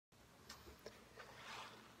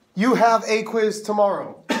You have a quiz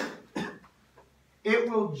tomorrow. It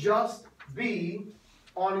will just be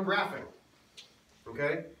on graphing.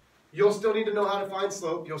 Okay? You'll still need to know how to find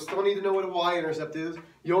slope. You'll still need to know what a y-intercept is.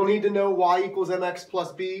 You'll need to know y equals mx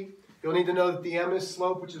plus b. You'll need to know that the m is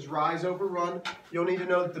slope, which is rise over run. You'll need to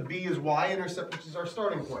know that the b is y-intercept, which is our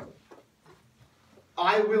starting point.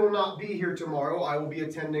 I will not be here tomorrow. I will be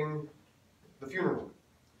attending the funeral.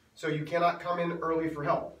 So you cannot come in early for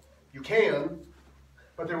help. You can,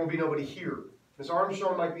 but there will be nobody here. Ms.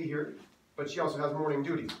 Armstrong might be here, but she also has morning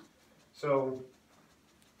duty. So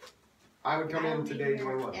I would come in today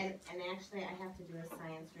during lunch. And actually, I have to do a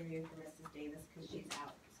science review for Mrs. Davis because she's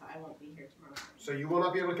out, so I won't be here tomorrow morning. So you will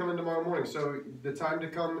not be able to come in tomorrow morning. So the time to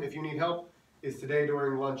come, if you need help, is today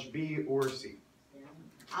during lunch B or C. Yeah.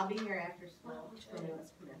 I'll be here after school. The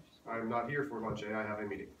newest come after school. I'm not here for lunch A. I have a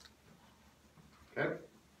meeting. Okay?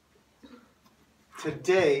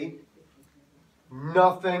 Today,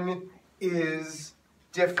 nothing is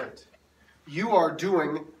different. You are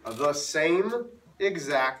doing the same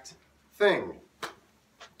exact thing.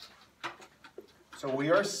 So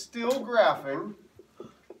we are still graphing.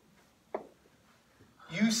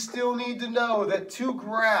 You still need to know that to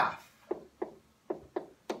graph,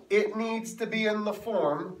 it needs to be in the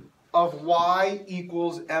form of y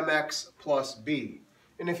equals mx plus b.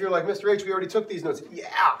 And if you're like, Mr. H, we already took these notes.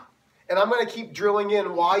 Yeah. And I'm going to keep drilling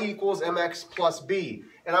in y equals mx plus b.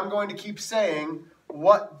 And I'm going to keep saying,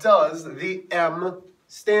 what does the m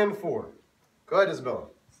stand for? Go ahead, Isabella.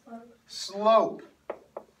 Slope.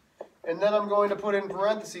 And then I'm going to put in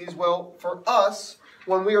parentheses, well, for us,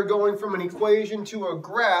 when we are going from an equation to a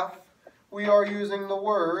graph, we are using the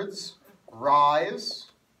words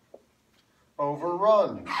rise over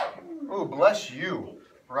run. Oh, bless you.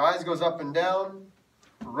 Rise goes up and down.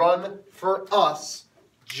 Run, for us,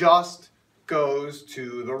 just goes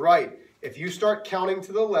to the right. If you start counting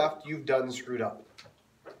to the left, you've done screwed up.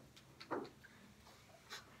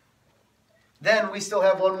 Then we still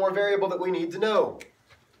have one more variable that we need to know.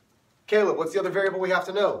 Caleb, what's the other variable we have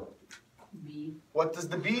to know? B. What does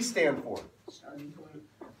the B stand for? Starting point.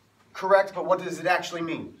 Correct, but what does it actually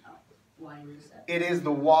mean? Y-intercept. It is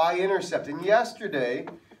the y-intercept. And yesterday,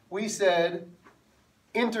 we said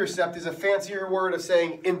intercept is a fancier word of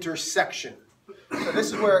saying intersection. So this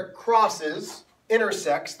is where it crosses,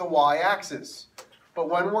 intersects the y-axis. But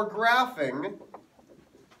when we're graphing,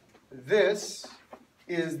 this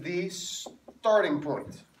is the starting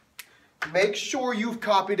point. Make sure you've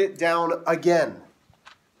copied it down again.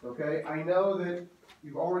 Okay, I know that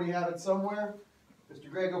you already have it somewhere. Mr.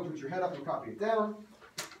 Grego, put your head up and copy it down.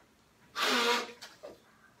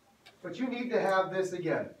 But you need to have this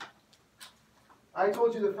again. I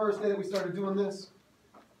told you the first day that we started doing this,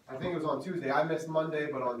 I think it was on Tuesday. I missed Monday,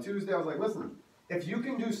 but on Tuesday I was like, listen, if you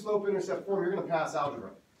can do slope-intercept form, you're going to pass algebra.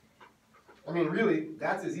 I mean, really,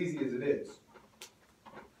 that's as easy as it is.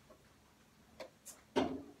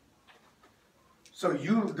 So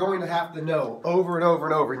you're going to have to know over and over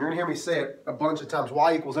and over, and you're going to hear me say it a bunch of times,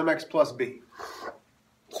 y equals mx plus b.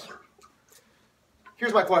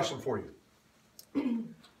 Here's my question for you.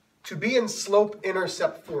 To be in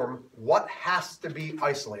slope-intercept form, what has to be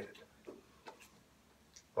isolated?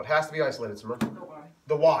 What has to be isolated, Simone? The Y.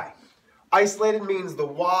 The y. Isolated means the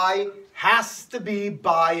y has to be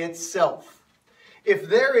by itself. If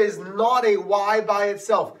there is not a y by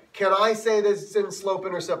itself, can I say that it's in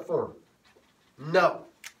slope-intercept form? No.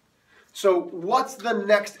 So what's the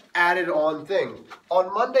next added on thing?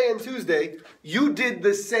 On Monday and Tuesday, you did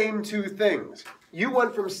the same two things. You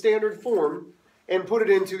went from standard form and put it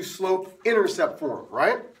into slope-intercept form,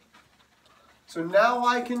 right? So now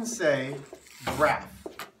I can say graph.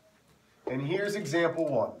 And here's example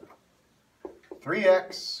 1.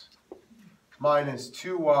 3x minus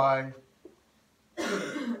 2y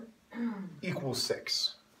equals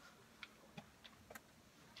 6.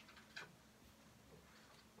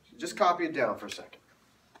 Just copy it down for a second.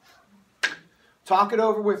 Talk it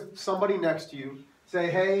over with somebody next to you.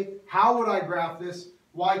 Say, hey, how would I graph this?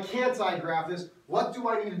 Why can't I graph this? What do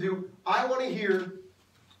I need to do? I want to hear,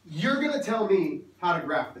 you're going to tell me how to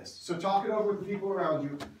graph this. So talk it over with the people around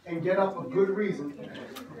you and get up a good reason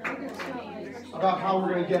about how we're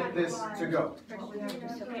going to get this to go.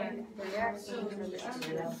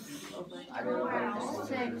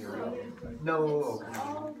 No.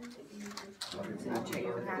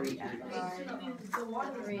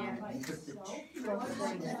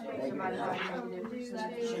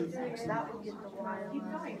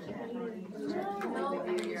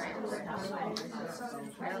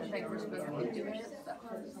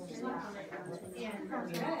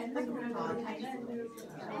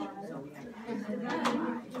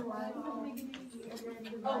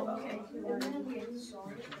 okay.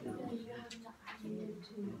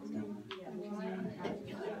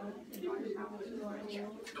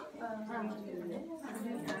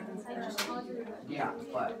 Yeah,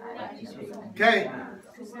 but. Okay.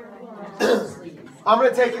 I'm going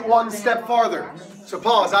to take it one step farther. So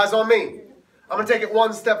pause, eyes on me. I'm going to take it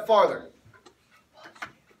one step farther.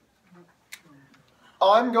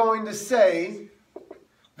 I'm going to say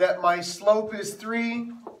that my slope is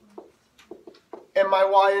 3 and my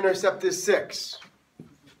y-intercept is 6.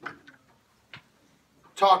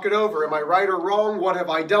 Talk it over. Am I right or wrong? What have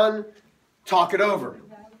I done? Talk it over.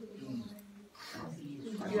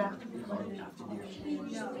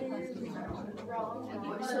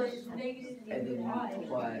 And then,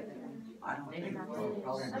 but I don't think probably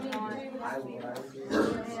I would do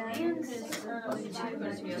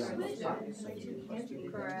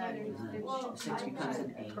 6 becomes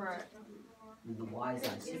an 8. And the y is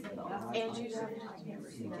isolated. And you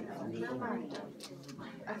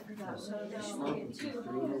have so the slope would be 3 to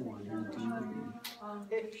 1 and d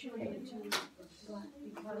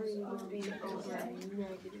would be 8.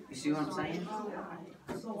 You see what I'm saying?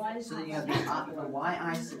 So then you have the y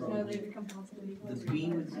isolated, the b would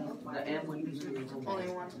be, the m would be 3 to 1,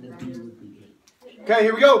 and the b would be 8. Okay,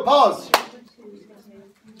 here we go. Pause.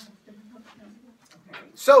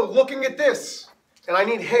 So, looking at this, and I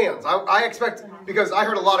need hands. I expect, because I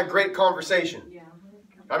heard a lot of great conversation.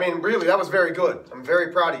 I mean, really, that was very good. I'm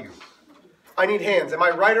very proud of you. I need hands. Am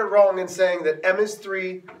I right or wrong in saying that M is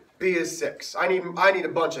 3, B is 6? I need a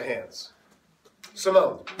bunch of hands.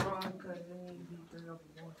 Simone.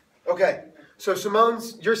 Okay, so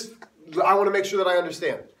Simone's, I want to make sure that I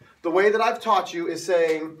understand. The way that I've taught you is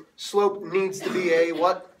saying slope needs to be a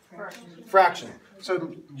what? Fraction.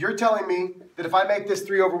 So you're telling me that if I make this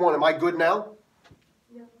 3 over 1, am I good now?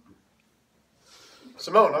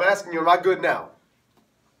 Simone, I'm asking you, am I good now?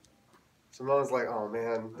 Simone's like, oh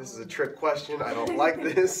man, this is a trick question. I don't like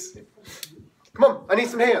this. Come on, I need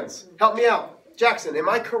some hands. Help me out. Jackson, am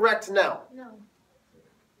I correct now? No.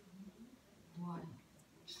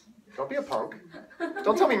 Don't be a punk.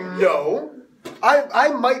 Don't tell me no. I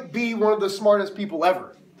might be one of the smartest people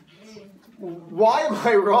ever. Why am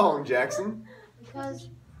I wrong, Jackson? Because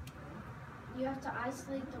you have to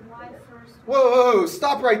isolate the y first. Whoa,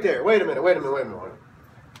 stop right there. Wait a minute.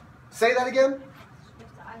 Say that again? You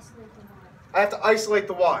have to isolate the y. I have to isolate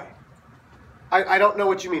the y. I don't know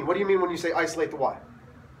what you mean. What do you mean when you say isolate the y?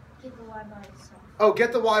 Get the y by itself. Oh,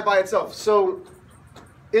 get the y by itself. So,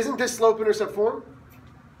 isn't this slope-intercept form?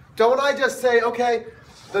 Don't I just say, okay,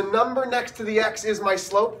 the number next to the x is my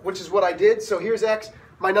slope, which is what I did. So here's x.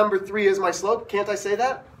 My number 3 is my slope. Can't I say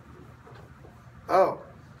that? Oh.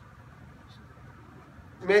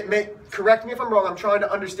 Correct me if I'm wrong. I'm trying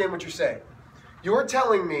to understand what you're saying. You're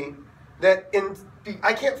telling me that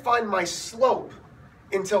I can't find my slope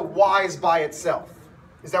until y is by itself.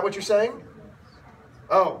 Is that what you're saying?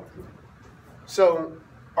 Oh. So,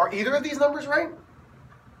 are either of these numbers right?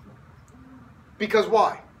 Because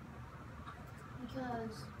why?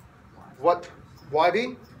 Because What?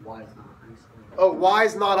 YB? Y is not isolated. Oh, y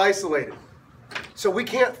is not isolated. So we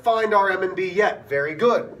can't find our m and b yet. Very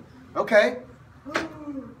good. Okay.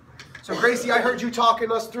 So Gracie, I heard you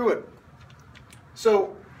talking us through it.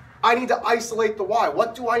 So I need to isolate the y.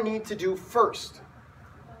 What do I need to do first?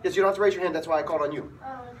 Yes, you don't have to raise your hand. That's why I called on you.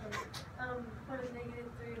 oh, okay. Put a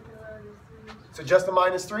 -3 below the 3 So just a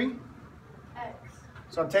minus 3? x.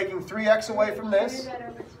 So I'm taking 3x away from this. Carry that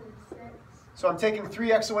over to the 6. So I'm taking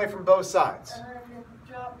 3x away from both sides. And then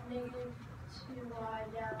drop -2y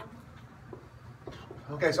down.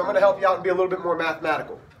 Okay, so I'm going to help you out and be a little bit more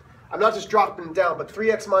mathematical. I'm not just dropping it down, but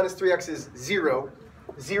 3x minus 3x is 0.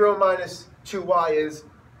 0 minus 2y is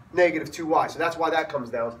negative 2y. So that's why that comes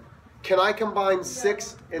down. Can I combine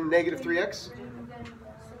 6 and negative 3x?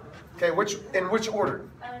 Okay, in which order?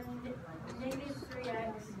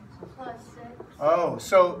 -3x plus 6. Oh,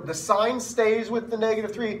 so the sign stays with the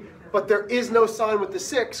negative 3, but there is no sign with the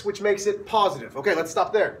 6, which makes it positive. Okay, let's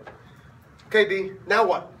stop there. Okay, B, now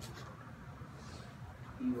what?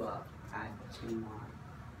 You add 2y.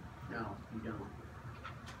 No, you don't.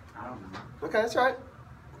 I don't know. Okay, that's all right.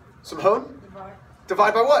 Simone? Divide.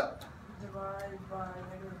 Divide by what? Divide by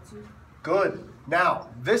 -2. Good. Now,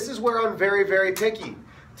 this is where I'm very, very picky.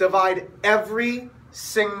 Divide every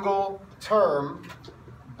single term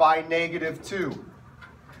by -2.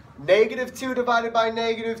 -2 divided by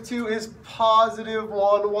 -2 is positive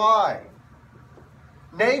 1y.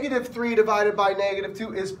 -3 divided by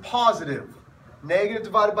 -2 is positive. Negative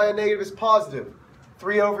divided by a negative is positive.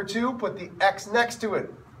 3 over 2, put the x next to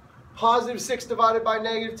it. Positive 6 divided by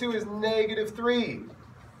 -2 is -3.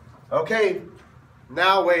 Okay,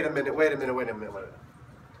 Now wait a minute.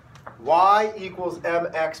 Y equals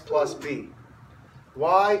mx plus b.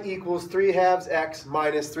 Y equals 3/2 x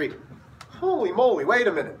minus 3. Holy moly, wait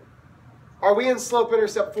a minute. Are we in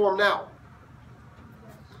slope-intercept form now?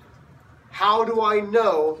 How do I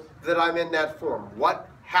know that I'm in that form? What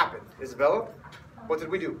happened? Isabella, what did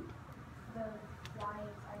we do?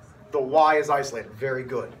 The y is isolated. Very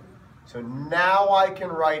good. So now I can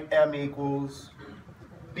write m equals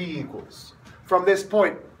b equals. From this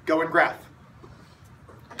point, go and graph.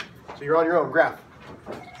 So you're on your own, graph.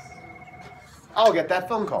 I'll get that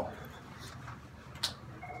phone call.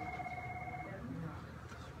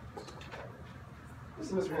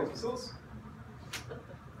 This is Mr. Hans Basilis.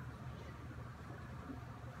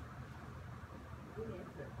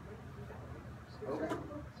 Okay.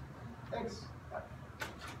 Thanks. Bye.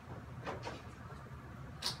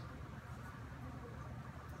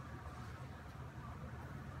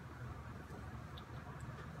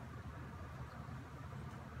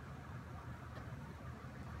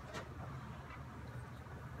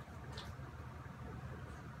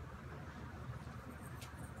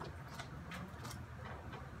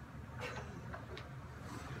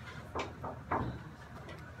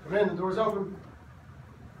 Come in, the door's open.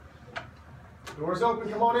 Door's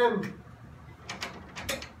open, come on in.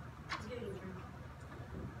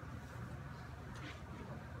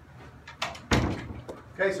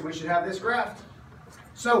 Okay, so we should have this graphed.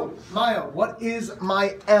 So, Maya, what is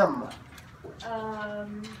my M?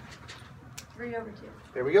 3/2.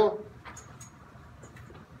 There we go.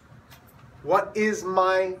 What is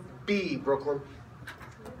my B, Brooklyn?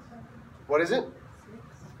 What is it?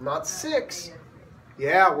 Not 6.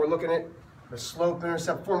 Yeah, we're looking at the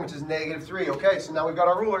slope-intercept form, which is -3. Okay, so now we've got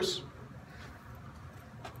our rulers.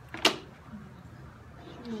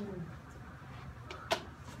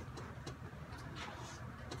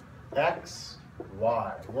 X,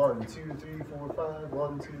 Y. 1, 2, 3, 4, 5.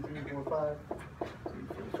 1, 2, 3, 4, 5. 2,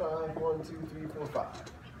 4, 5. 1, 2, 3, 4, 5.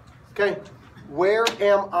 Okay, where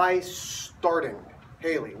am I starting?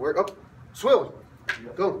 Haley, where? Oh, Swill,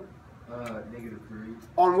 go. -3.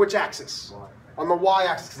 On which axis? Y. On the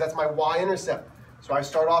y-axis, because that's my y-intercept. So I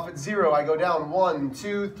start off at 0, I go down 1,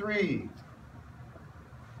 2, 3.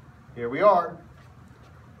 Here we are.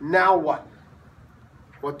 Now what?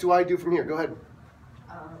 What do I do from here? Go ahead.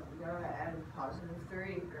 You're gonna add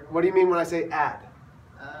 +3. What do you mean when I say add?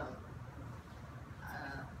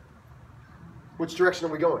 Which direction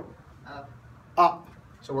are we going? Up. Up.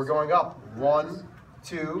 So we're going up. 1,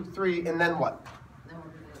 2, 3, and then what? Then we're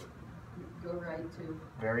gonna go right to.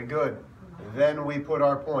 Very good. Then we put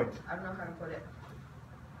our point. I don't know how to put it.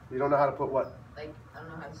 You don't know how to put what? Like, I don't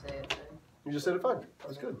know how to say it. You just said it fine. That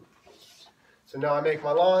was good. So now I make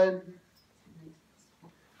my line,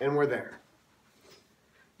 and we're there.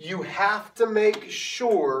 You have to make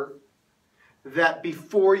sure that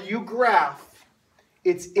before you graph,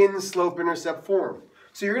 it's in slope-intercept form.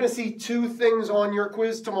 So you're going to see 2 things on your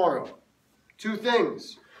quiz tomorrow. 2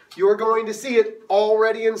 things. You're going to see it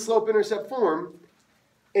already in slope-intercept form,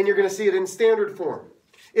 and you're going to see it in standard form.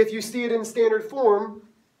 If you see it in standard form,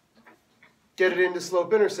 get it into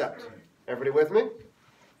slope-intercept. Everybody with me?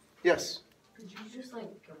 Yes? Could you just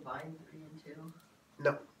like combine 3 and 2?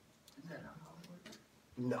 No. Is that not how it works?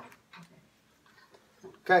 No.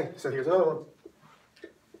 Okay, so here's another one.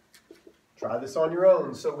 Try this on your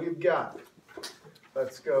own. So we've got,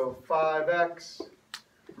 let's go 5x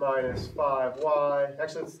minus 5y.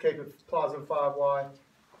 Actually, let's take it positive 5y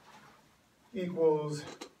equals,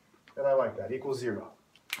 and I like that, equals 0.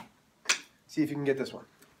 See if you can get this one.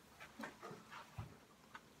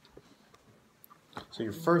 So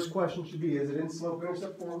your first question should be, is it in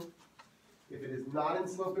slope-intercept form? If it is not in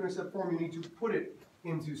slope-intercept form, you need to put it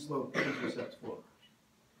into slope-intercept form.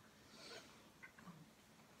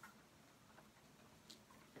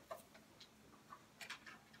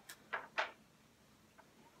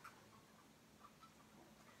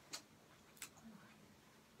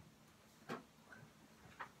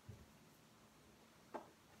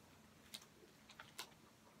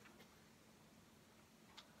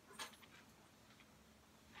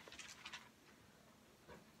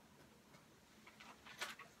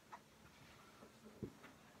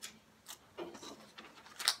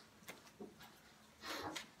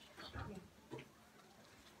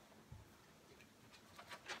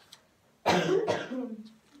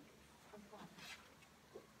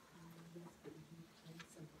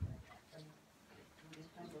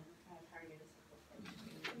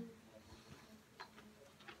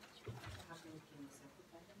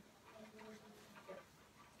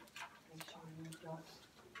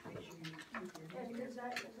 Yeah, because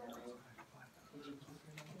that, is that right?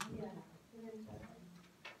 Yeah.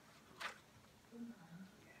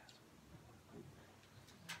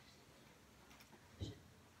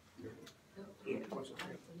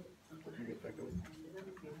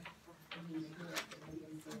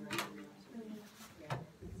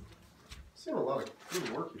 seeing a lot of good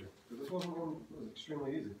work here. This wasn't one that was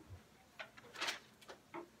extremely easy.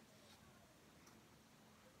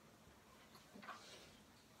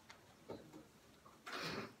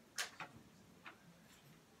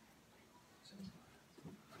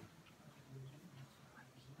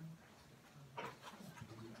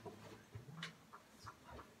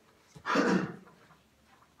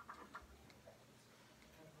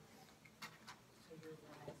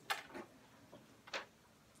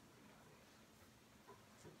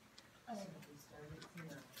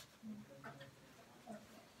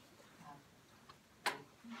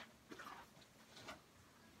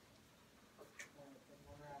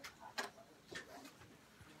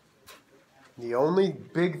 The only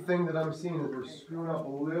big thing that I'm seeing is we're screwing up a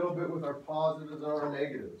little bit with our positives and our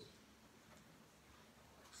negatives.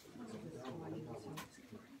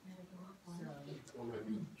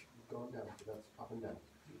 Going down, so that's up and down.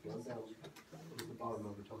 Going down. At the bottom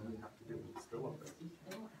of it, tell me you have to do it. It's still up there.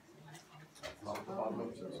 Not at the bottom of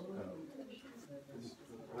it.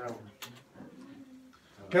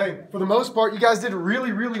 Okay, for the most part, you guys did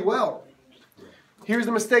really, really well. Here's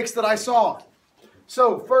the mistakes that I saw.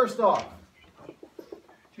 So, first off,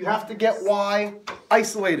 you have to get y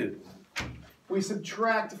isolated. We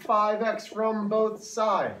subtract 5x from both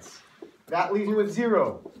sides. That leaves me with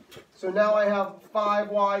 0. So now I have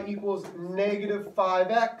 5y equals negative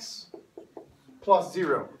 5x plus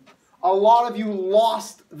 0. A lot of you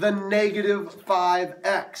lost the negative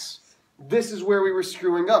 5x. This is where we were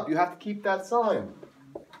screwing up. You have to keep that sign.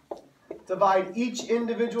 Divide each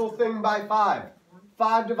individual thing by 5.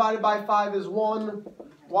 5 divided by 5 is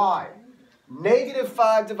 1y. Negative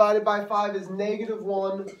 5 divided by 5 is negative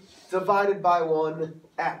 1 divided by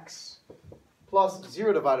 1x. Plus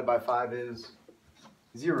 0 divided by 5 is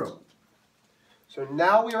 0. So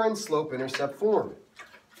now we are in slope-intercept form.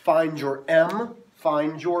 Find your m,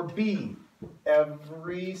 find your b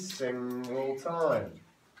every single time.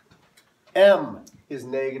 M is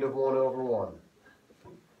negative 1 over 1.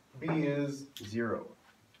 B is 0.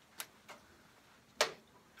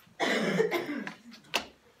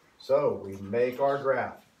 So we make our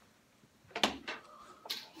graph.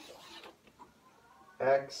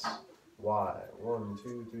 X, Y. 1,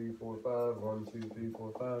 2, 3, 4, 5. 1, 2, 3,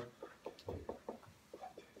 4, 5.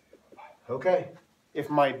 Okay. If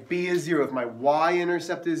my B is 0, if my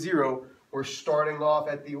y-intercept is 0, we're starting off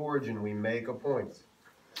at the origin. We make a point.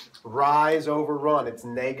 Rise over run. It's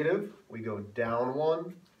negative. We go down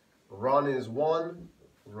 1. Run is 1.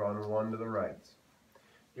 Run 1 to the right.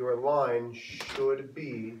 Your line should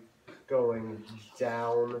be going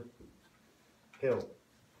downhill.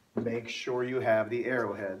 Make sure you have the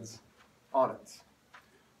arrowheads on it.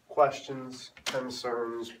 Questions,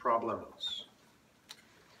 concerns, problemos.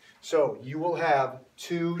 So you will have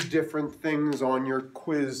 2 different things on your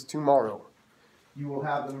quiz tomorrow. You will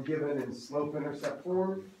have them given in slope-intercept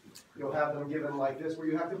form. You'll have them given like this, where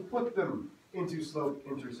you have to put them into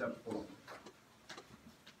slope-intercept form.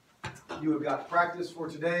 You have got practice for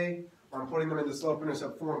today on putting them into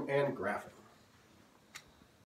slope-intercept form and graphing.